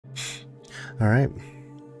Alright,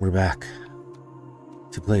 we're back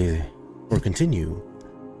to play or continue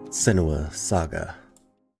SENUA'S Saga.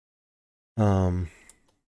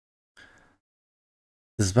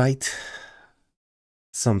 Despite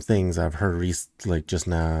some things I've heard like just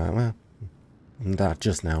now, well, not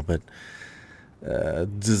just now, but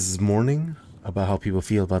this morning about how people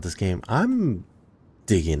feel about this game, I'm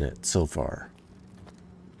digging it so far.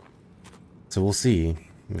 So we'll see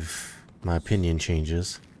if my opinion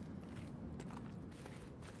changes.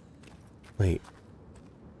 Wait.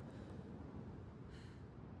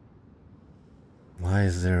 Why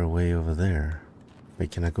is there a way over there? Wait,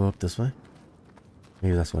 can I go up this way?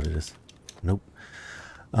 Maybe that's what it is. Nope.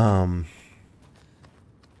 Yeah,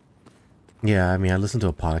 I mean, I listened to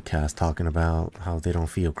a podcast talking about how they don't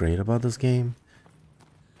feel great about this game.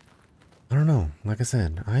 I don't know. Like I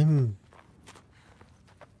said, I'm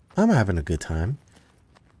having a good time.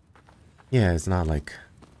 Yeah, it's not like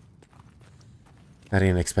I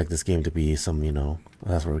didn't expect this game to be some, you know,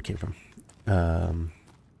 that's where it came from.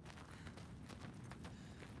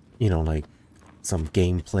 You know, like some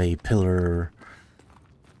gameplay pillar.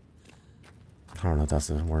 I don't know if that's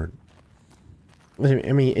the word.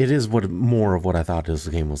 I mean, it is more of what I thought this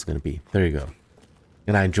game was going to be. There you go.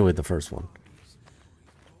 And I enjoyed the first one.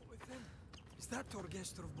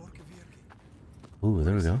 Ooh,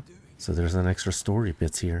 there we go. So there's an extra story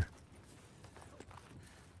bits here.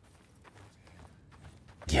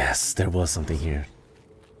 Yes, there was something here.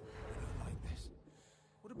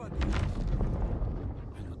 In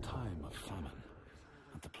the time of famine,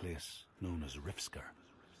 at the place known as Rifsker,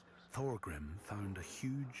 Thorgrim found a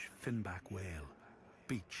huge finback whale,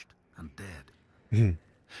 beached and dead.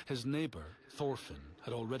 His neighbour, Thorfinn,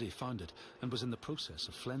 had already found it and was in the process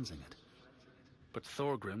of flensing it. But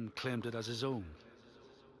Thorgrim claimed it as his own.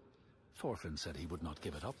 Thorfinn said he would not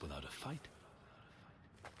give it up without a fight.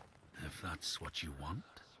 If that's what you want,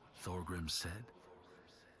 Thorgrim said,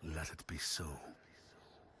 let it be so.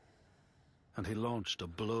 And he launched a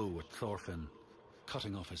blow at Thorfinn,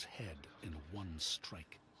 cutting off his head in one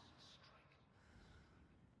strike.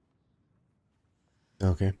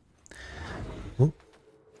 Okay. Ooh.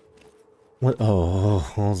 What?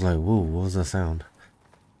 Oh, I was like, whoa, what was that sound?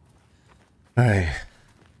 Alright.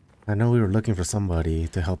 I know we were looking for somebody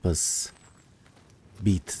to help us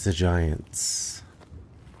beat the giants.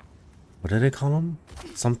 What did they call them?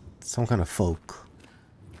 Some kind of folk.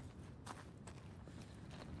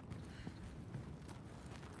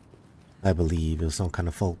 I believe it was some kind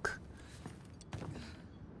of folk.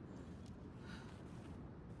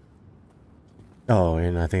 Oh,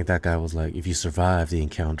 and I think that guy was like, if you survive the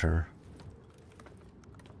encounter.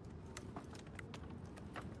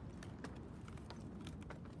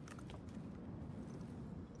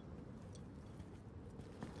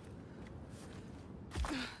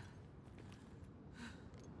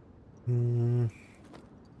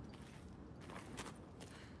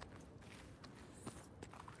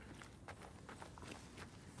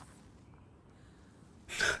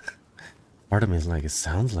 Part of me is like, it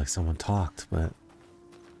sounds like someone talked, but...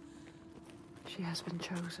 She has been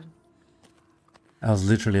chosen. I was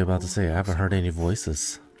literally about to say, I haven't heard any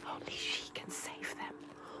voices. Only she can save them.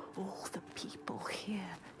 All the people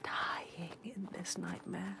here dying in this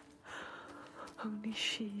nightmare. Only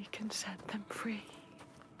she can set them free.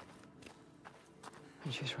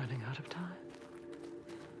 And she's running out of time.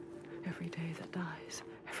 Every day that dies,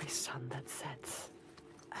 every sun that sets,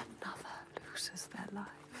 another loses their life.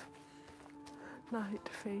 Night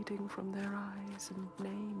fading from their eyes and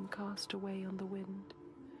name cast away on the wind.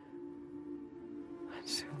 And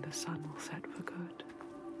soon the sun will set for good.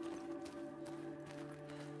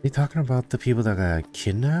 Are you talking about the people that got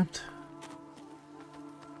kidnapped?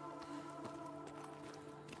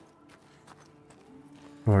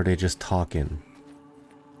 Or are they just talking?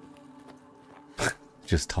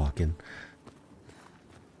 Just talking.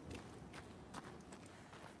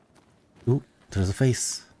 Ooh, there's a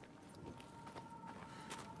face.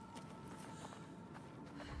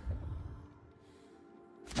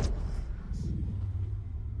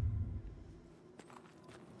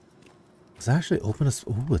 Does it actually open a...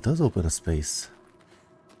 Ooh, it does open a space.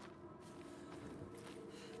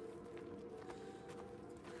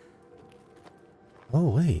 Oh,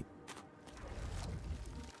 wait.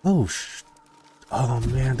 Oh, oh,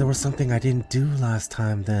 man, there was something I didn't do last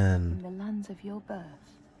time then. In the lands of your birth,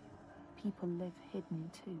 people live hidden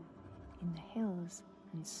too, in the hills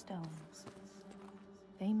and stones.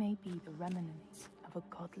 They may be the remnants of a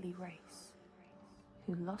godly race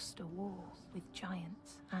who lost a war with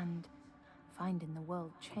giants and, finding the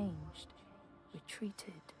world changed,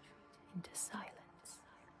 retreated into silence.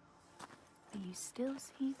 but you still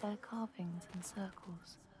see their carvings and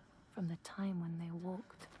circles from the time when they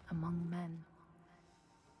walked among men.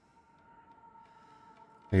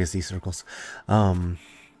 I guess these circles.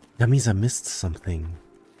 That means I missed something.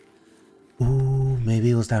 Ooh,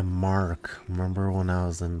 maybe it was that mark. Remember when I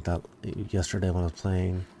was in that yesterday when I was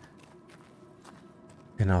playing?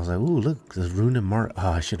 And I was like, ooh, look, this runic mark.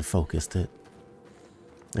 Oh, I should have focused it.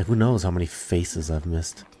 Like, who knows how many faces I've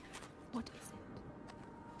missed. What is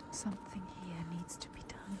it? Something here needs to be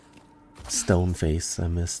done. Stone face I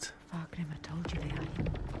missed. Fargrim told you they are here.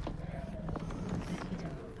 The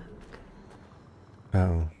Hiddenfolk.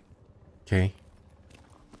 Oh. Okay.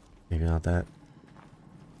 Maybe not that.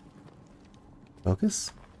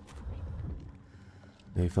 Focus?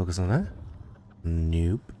 Maybe focus on that?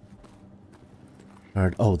 Nope.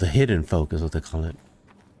 Or, oh, the Hiddenfolk is what they call it.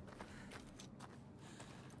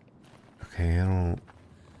 Okay, I don't...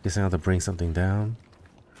 Guess I have to bring something down.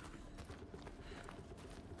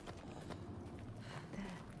 There.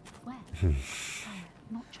 Where? There.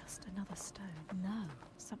 Not just another stone. No,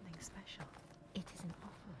 something special. It is an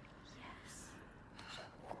offering.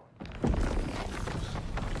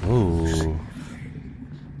 Yes. Ooh.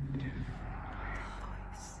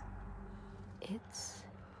 Voice. It's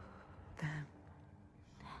them.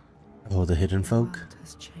 Oh, the Hiddenfolk? The world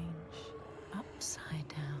has changed upside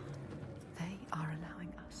down. They are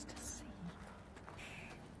allowing us to see.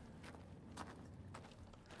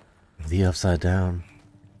 The Upside Down.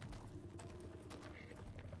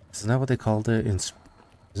 Isn't that what they called it in...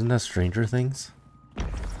 Isn't that Stranger Things?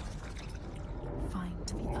 Find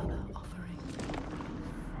the other offering.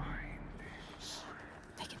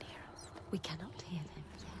 They can hear us. We cannot hear them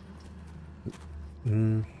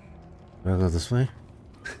yet. Do I go this way?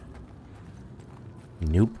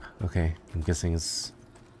 Nope. Okay, I'm guessing it's...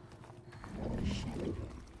 Focus on it.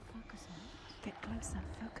 Get closer.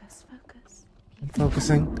 Focus, focus. I'm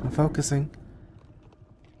focusing. I'm focusing.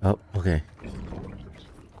 Oh, okay.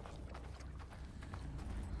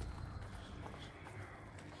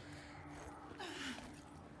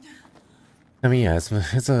 I mean, yeah,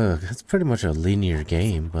 it's pretty much a linear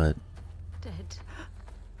game, but Dead.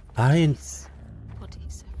 bodies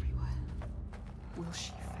everywhere. Will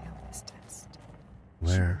she fail this test?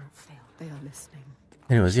 where? Fail. They are listening.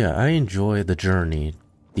 Anyways, yeah, I enjoy the journey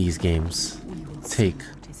these games We will take see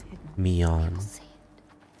what is hidden. me on. See it.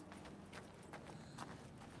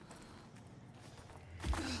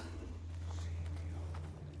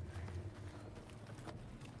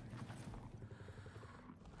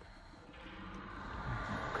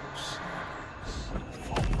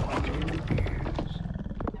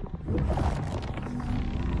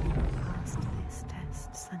 Passed this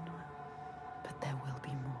test, Senua. But there will be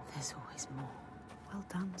more. There's always more. Well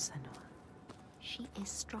done, Senua. She is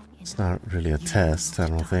strong enough. It's not really a You test, I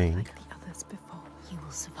will not don't die think. Like the others before. You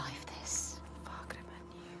will survive this. Fargrim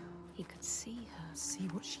knew. He could see her. See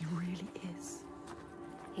what she really is.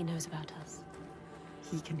 He knows about us.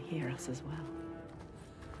 He can hear us as well.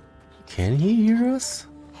 Can he hear us?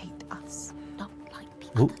 Hate us. Not like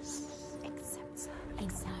the Ooh. others. Accepts her.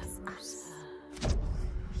 Accepts us.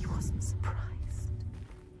 He wasn't surprised.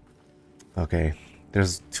 Okay,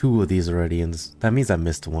 there's 2 of these already, and that means I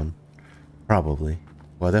missed one. Probably.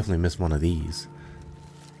 Well, I definitely missed one of these.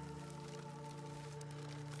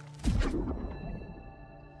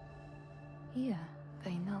 Here,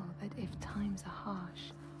 they know that if times are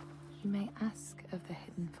harsh, you may ask of the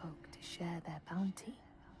Hiddenfolk to share their bounty.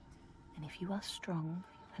 And if you are strong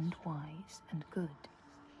and wise and good,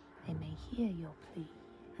 they may hear your plea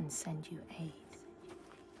and send you aid.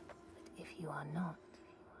 But if you are not,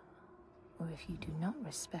 or if you do not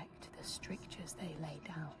respect the strictures they lay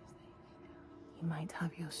down, you might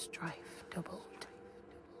have your strife doubled.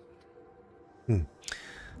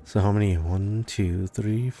 So how many? 1, 2,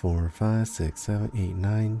 3, 4, 5, 6, 7, 8,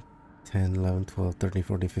 9, 10, 11, 12, 13,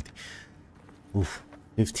 14, 15. Oof,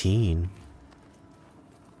 15.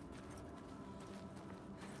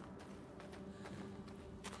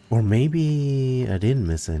 Or maybe I didn't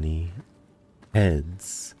miss any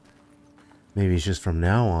heads. Maybe it's just from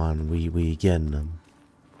now on we getting them.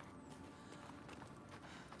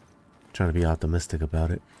 Trying to be optimistic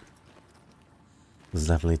about it. This is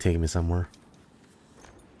definitely taking me somewhere.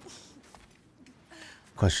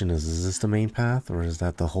 Question is this the main path, or is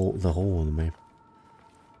that the hole in the main?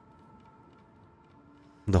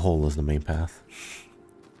 The hole is the main path.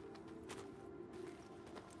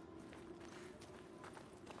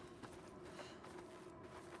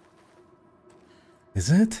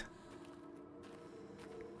 Is it?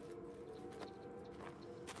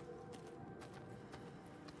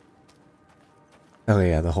 Oh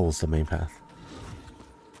yeah, the hole's the main path.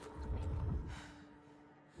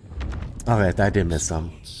 Okay, I did miss some.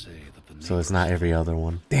 Say that the So it's not every other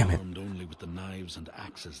one. Damn it. armed only with the knives and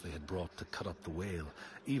axes they had brought to cut up the whale,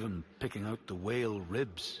 even picking out the whale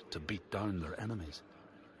ribs to beat down their enemies.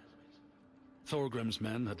 Thorgrim's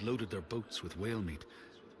men had loaded their boats with whale meat,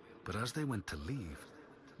 but as they went to leave,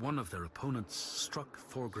 one of their opponents struck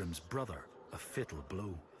Thorgrim's brother a fatal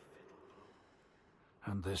blow.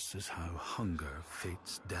 And this is how hunger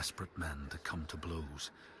fates desperate men to come to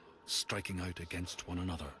blows, striking out against one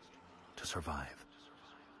another to survive.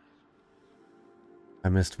 I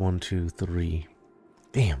missed 1, 2, 3.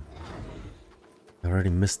 Damn. I already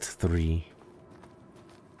missed 3.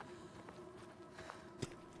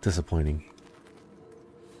 Disappointing.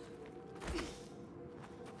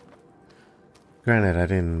 Granted, I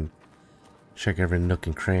didn't check every nook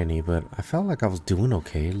and cranny, but I felt like I was doing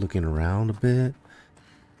okay, looking around a bit.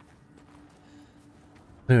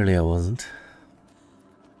 Clearly I wasn't.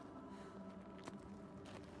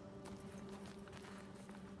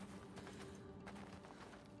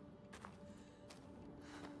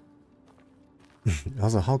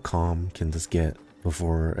 Also, how calm can this get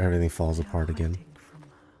before everything falls apart again?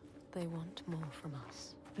 They want more from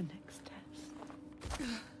us. The next test.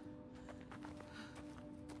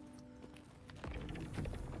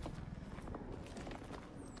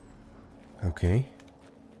 Okay.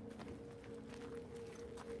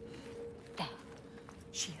 There.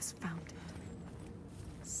 She has found it.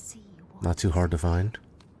 See what. Not too hard to find.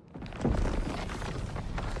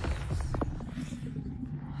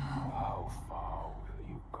 How far will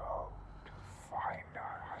you go to find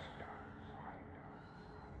us?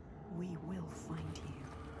 We will find you.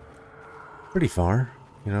 Pretty far,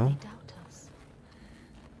 you know? They doubt us.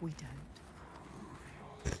 We don't.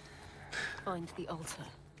 Find the altar.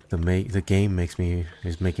 The game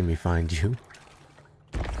is making me find you.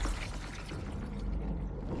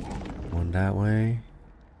 One that way,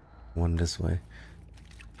 one this way.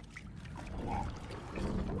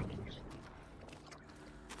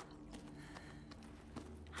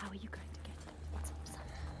 How are you going to get it? What's upside?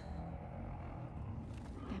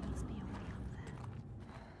 There must be a way up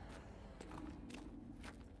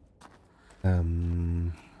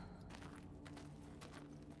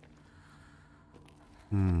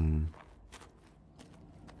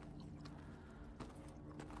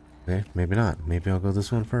there. Okay, maybe not. Maybe I'll go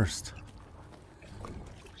this one first.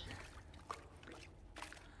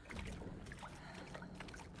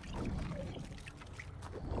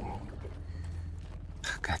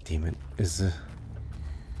 God damn it.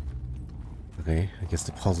 Okay, I guess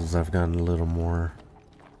the puzzles I've gotten a little more...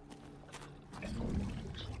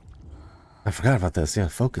 I forgot about this. Yeah,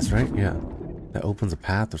 focus, right? Yeah. That opens a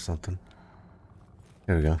path or something.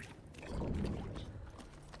 There we go.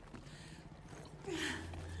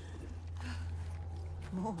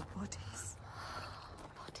 More bodies.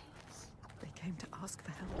 Bodies. They came to ask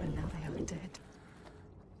for help and now they are dead.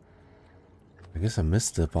 I guess I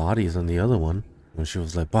missed the bodies on the other one. When she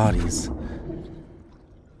was like, bodies.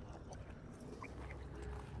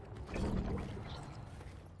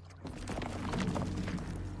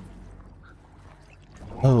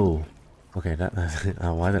 Oh. Okay, that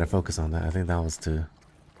why did I focus on that? I think that was to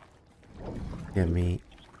get me.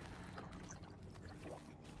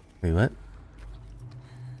 Wait, what?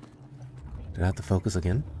 Did I have to focus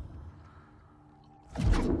again?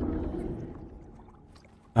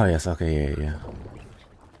 Oh yes, okay, yeah.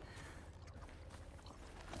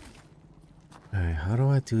 Alright, how do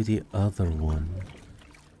I do the other one?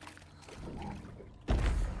 I'm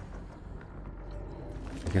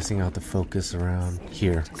guessing I'll have to focus around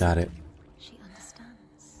here. Got it. She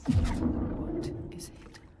understands. What is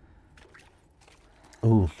it?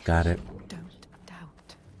 Oh, got it. Don't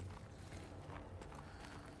doubt.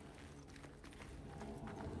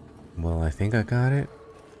 Well, I think I got it.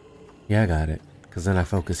 Yeah, I got it. Because then I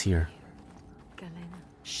focus here. Galena.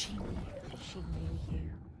 She knew. She knew you.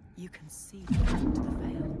 You can see behind the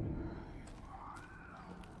veil.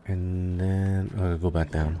 And then... oh, go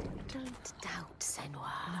back down. Don't doubt,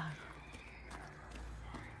 Senua.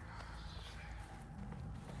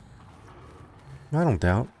 I don't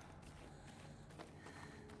doubt.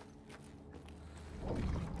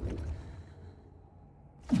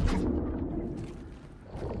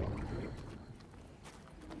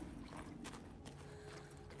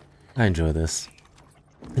 I enjoy this.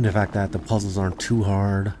 And the fact that the puzzles aren't too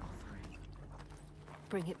hard.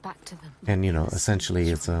 Bring it back to them. And, you know, essentially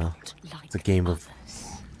it's a game of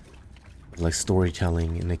like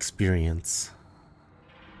storytelling and experience.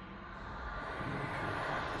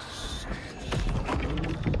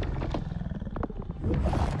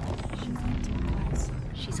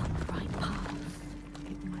 She's on the right path.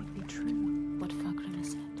 It might be true What Fagrima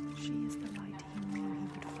said. she is the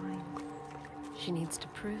She needs to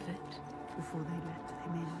prove it before they let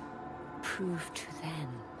him in. Prove to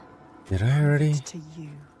them. Did I already? To you.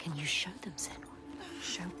 Can you show them, Senua?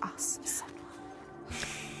 Show us, Senua.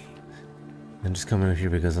 I'm just coming up here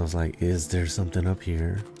because I was like, is there something up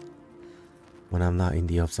here? When I'm not in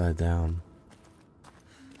the upside down.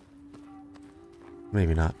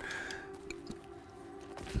 Maybe not.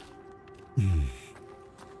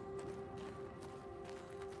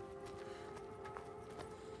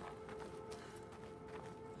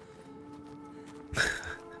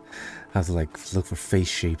 I have to like look for face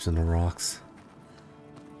shapes in the rocks.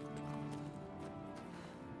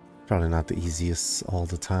 Probably not the easiest all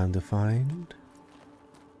the time to find.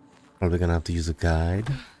 Probably gonna have to use a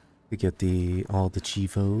guide to get all the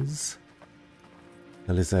chivos.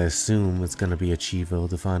 At least I assume it's gonna be a chivo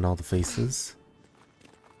to find all the faces.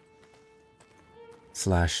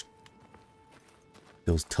 Slash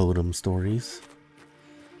those totem stories.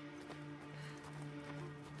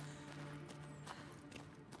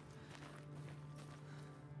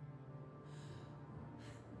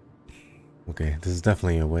 Okay, this is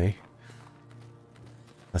definitely a way.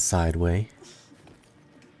 A side way.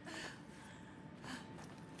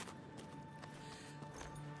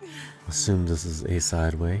 Assume this is a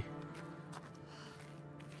side way.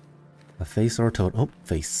 A face or a totem? Oh,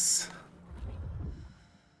 face.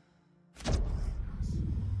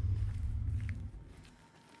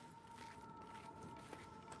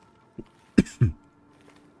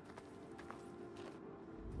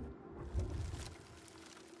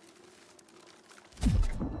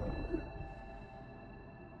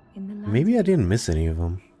 Maybe I didn't miss any of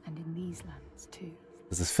them. And in these lands too.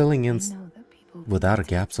 This is filling in without a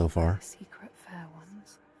gap so far. Secret fair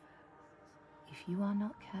ones. If you are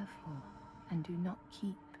not careful and do not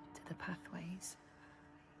keep to the pathways,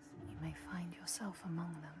 you may find yourself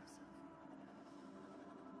among them.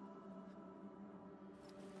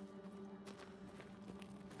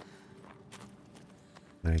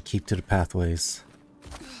 Alright, keep to the pathways.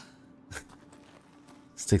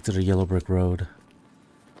 Stick to the yellow brick road.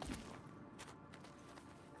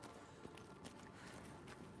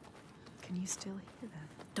 Can you still hear them?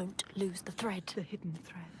 Don't lose the thread. The hidden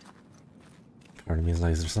thread. Part of me is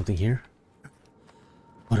like, is there something here?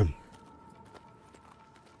 Put him.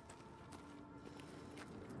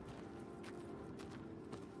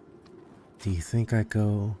 Do you think I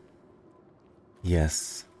go?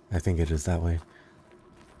 Yes, I think it is that way.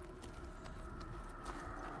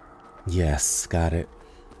 Yes, got it.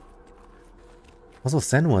 Also,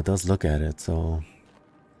 Senua does look at it, so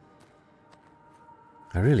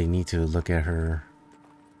I really need to look at her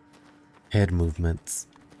head movements.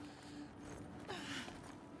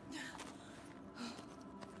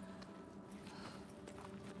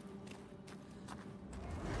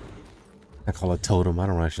 I call it totem. I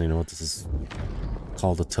don't actually know what this is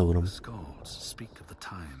called, a totem. The Skalds speak of the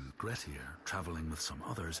time Grettir, travelling with some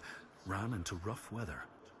others, ran into rough weather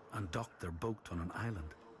and docked their boat on an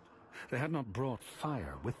island. They had not brought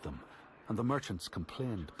fire with them, and the merchants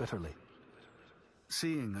complained bitterly.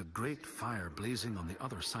 Seeing a great fire blazing on the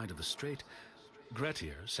other side of the strait,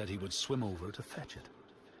 Grettir said he would swim over to fetch it.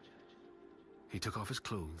 He took off his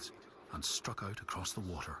clothes and struck out across the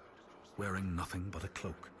water, wearing nothing but a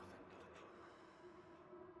cloak.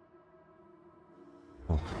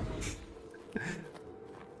 Oh.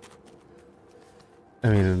 I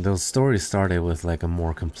mean, those stories started with like a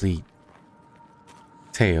more complete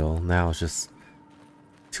tale. Now it's just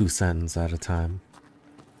 2 sentences at a time.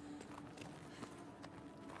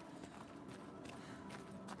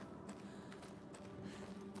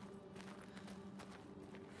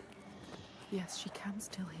 Yes, she can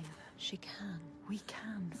still hear them. She can. We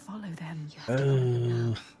can follow them. You have to follow them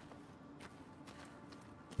now.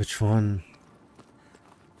 Which one?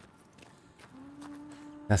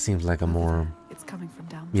 That seems like a more... It's coming from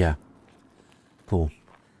down there. Yeah. Cool.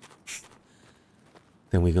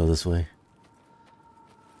 Then we go this way.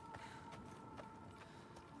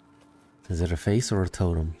 Is it a face or a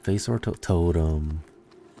totem? Face or totem?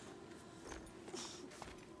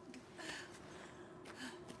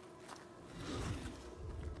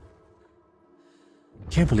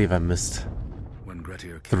 Can't believe I missed When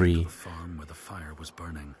Grettir came 3. to the farm where the fire was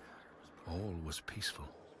burning, all was peaceful.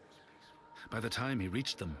 By the time he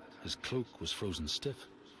reached them, his cloak was frozen stiff,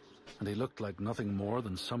 and he looked like nothing more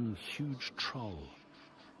than some huge troll.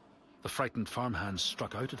 The frightened farmhands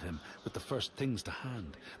struck out at him with the first things to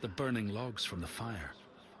hand, the burning logs from the fire.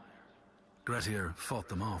 Grettir fought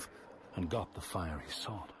them off and got the fire he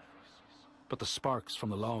sought. But the sparks from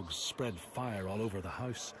the logs spread fire all over the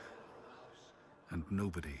house, and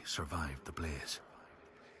nobody survived the blaze.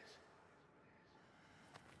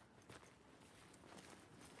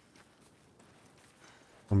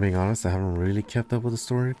 I'm being honest, I haven't really kept up with the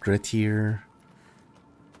story. Grittier.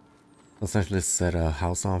 Essentially set a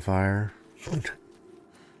house on fire.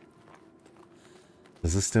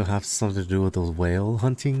 Does this still have something to do with those whale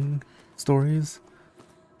hunting stories?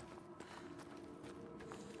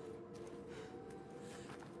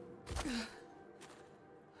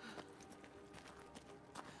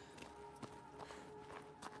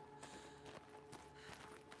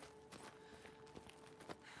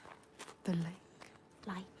 The lake.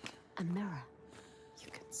 Like a mirror. You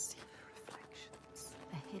can see the reflections.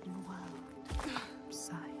 A hidden world.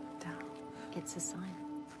 Upside down. It's a sign.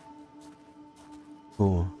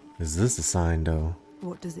 Cool. Is this a sign though?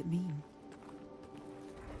 What does it mean?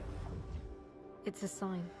 It's a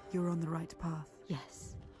sign. You're on the right path.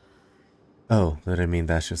 Yes. Oh, that I mean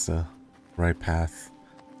that's just a right path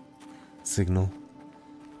signal.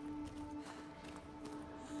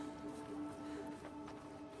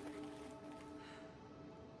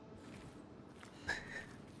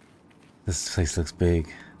 This place looks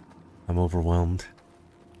big. I'm overwhelmed.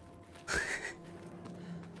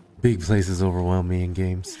 Big places overwhelm me in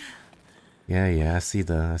games. Yeah, I see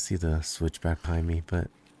the switchback behind me, but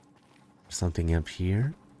something up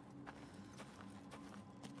here.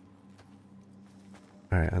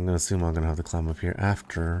 Alright, I'm gonna assume I'm gonna have to climb up here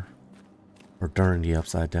after or during the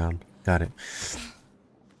upside down. Got it.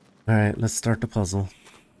 Alright, let's start the puzzle.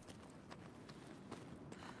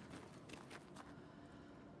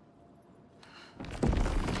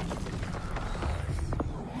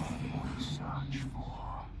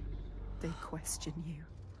 They question you.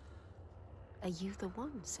 Are you the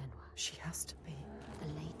one, Senua? She has to be. The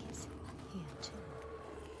lake is here too.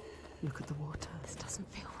 Look at the water. This doesn't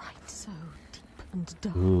feel right. So deep and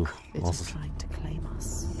dark. Ooh, It also- is trying to claim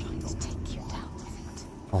us. Trying to take you down with it.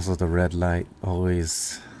 Also, the red light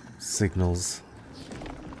always signals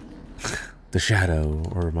the shadow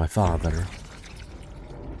or my father.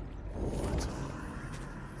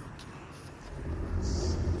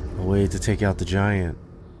 A way to take out the giant.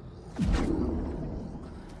 You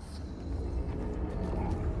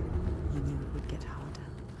knew it would get harder.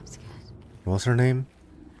 I'm scared. What's her name?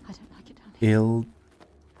 I don't like it down here.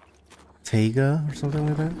 Tega or something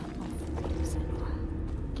like that? Senua,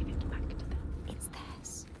 give it back to them. It's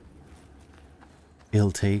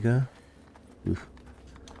theirs. Tega? Oof.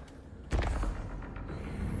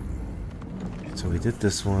 So we did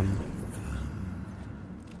this one.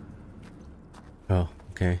 Oh,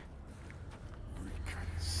 okay.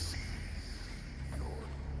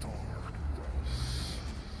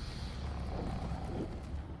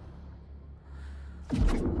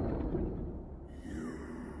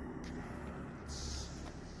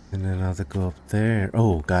 And then I'll have to go up there.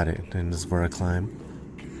 Oh, got it. And this is where I climb.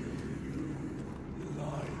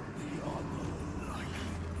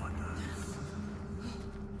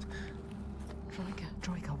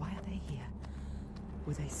 Droiga, why are they here?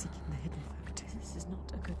 Were they seeking the Hiddenfolk too? This is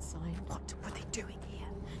not a good sign. What were they doing here?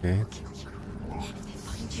 Okay. Kill you. If they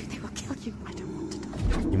find you, they will kill you. I don't want to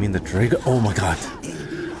die. You mean the Drago? Oh my god.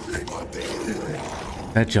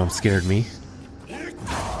 That jump scared me.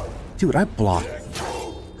 Dude, I blocked.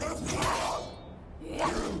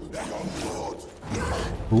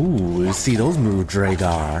 Ooh, you see those move,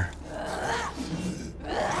 Dragar.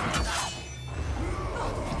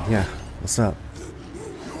 Yeah, what's up?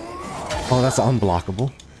 Oh, that's unblockable.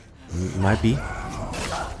 Might be.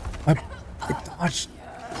 I dodged.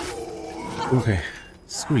 Okay,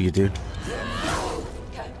 screw you, dude.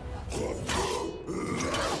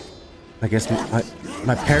 I guess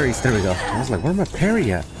my parries. There we go. I was like, where my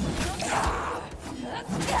parry at?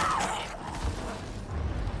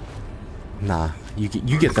 Nah, you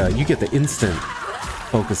get the instant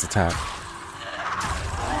focus attack.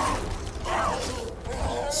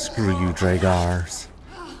 Screw you, Dragars.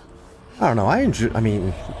 I don't know. I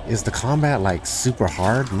mean, is the combat like super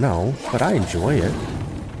hard? No, but I enjoy it.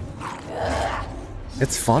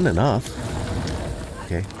 It's fun enough.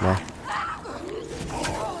 Okay, well.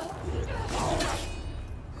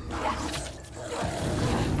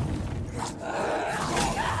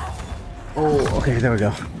 Oh, okay, there we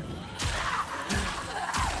go.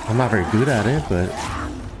 I'm not very good at it, but...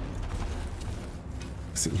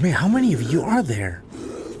 See, man, how many of you are there?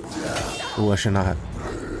 Oh, I should not.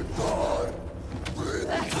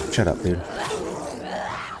 Shut up, dude.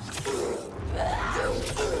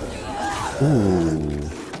 Ooh.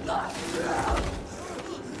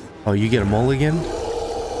 Oh, you get a mulligan?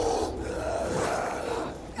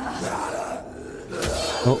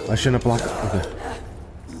 Oh, I shouldn't have blocked it. Okay.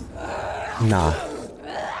 Nah.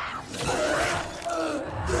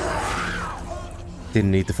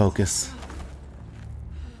 Didn't need the focus.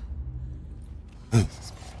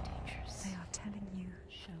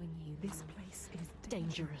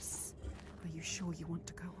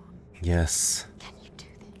 Yes. Can you do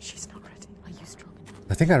this? She's not ready. Are you strong enough?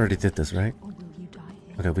 I think I already did this, right? Or will you die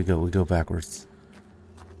here? Okay, we go backwards.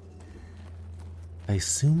 I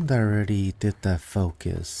assumed I already did that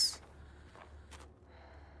focus.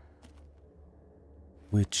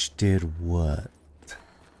 Which did what?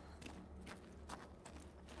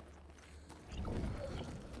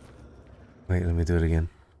 Wait, let me do it again.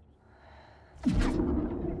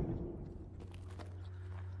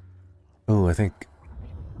 Oh, I think.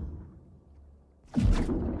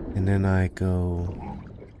 And then I go.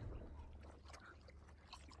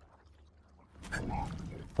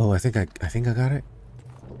 Oh, I think I got it.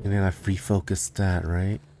 And then I refocused that,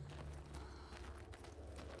 right?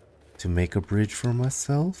 To make a bridge for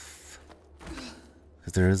myself.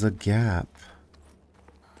 Because there is a gap.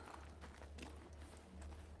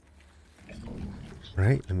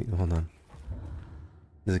 Right? Let me hold on.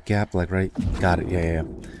 There's a gap like right. Got it. Yeah.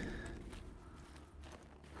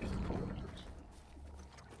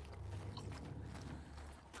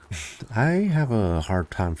 I have a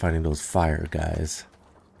hard time fighting those fire guys.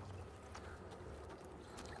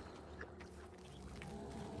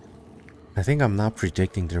 I think I'm not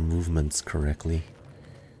predicting their movements correctly.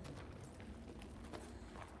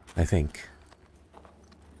 I think.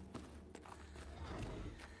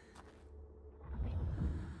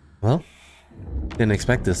 Well, didn't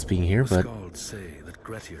expect this being here, The but Scalds say that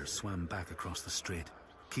Grettir swam back across the strait,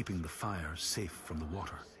 keeping the fire safe from the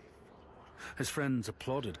water. His friends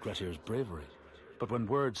applauded Grettir's bravery, but when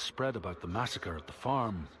word spread about the massacre at the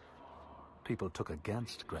farm, people took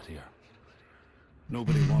against Grettir.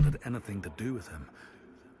 Nobody wanted anything to do with him,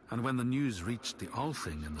 and when the news reached the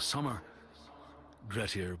Althing in the summer,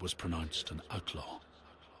 Grettir was pronounced an outlaw.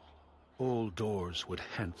 All doors would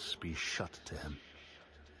hence be shut to him.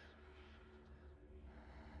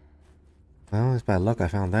 well, it's bad luck I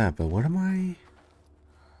found that, but what am I?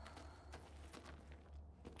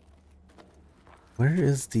 Where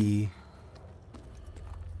is the...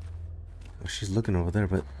 Oh, she's looking over there,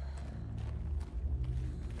 but...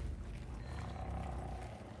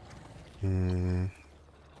 Damn,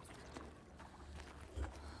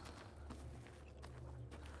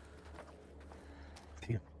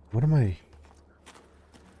 what am I...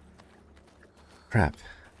 Crap.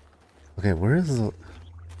 Okay, where is the...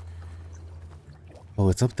 Oh,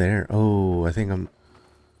 it's up there. Oh, I think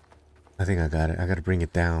I got it. I gotta bring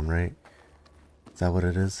it down, right? Is that what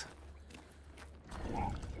it is?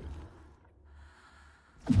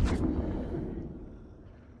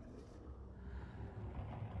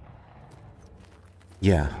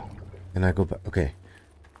 Yeah. And I go back. Okay.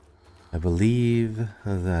 I believe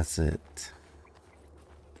that's it.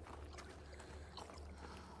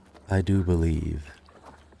 I do believe.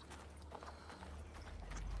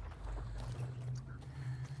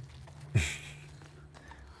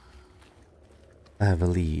 I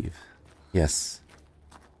believe. Yes.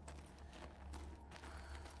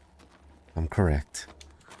 I'm correct.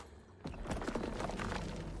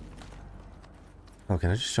 Oh,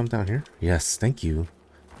 can I just jump down here? Yes, thank you.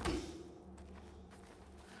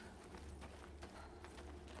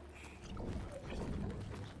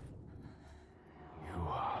 You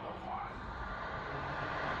are the one.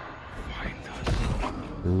 Find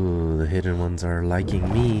us. Ooh, the hidden ones are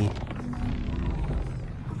liking me.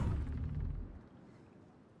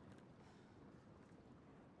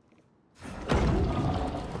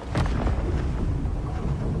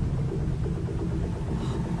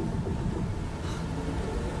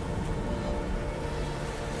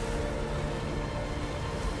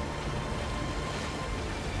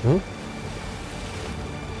 Huh?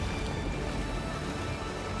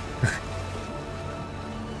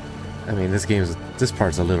 I mean, this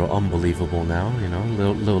part's a little unbelievable now, you know,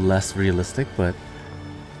 a little less realistic, but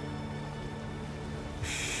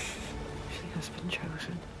She has been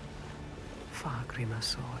chosen. Fargrimr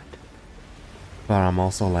saw it. but I'm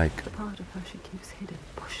also like, The part of her she keeps hidden,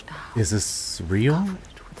 pushed out, is this real?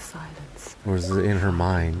 covered with silence. Or is it in her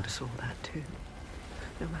mind? Fargrimr saw that too.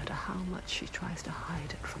 No matter how much she tries to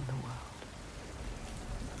hide it from the world.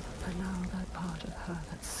 And now that part of her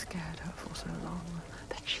that scared her for so long,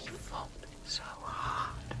 that she fought so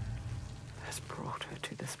hard, has brought her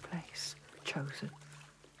to this place. Chosen.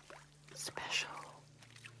 Special.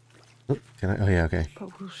 Oh, can I? Oh yeah, okay.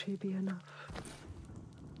 But will she be enough?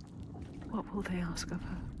 What will they ask of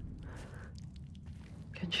her?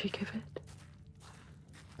 Can she give it?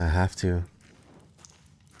 I have to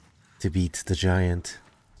beat the giant.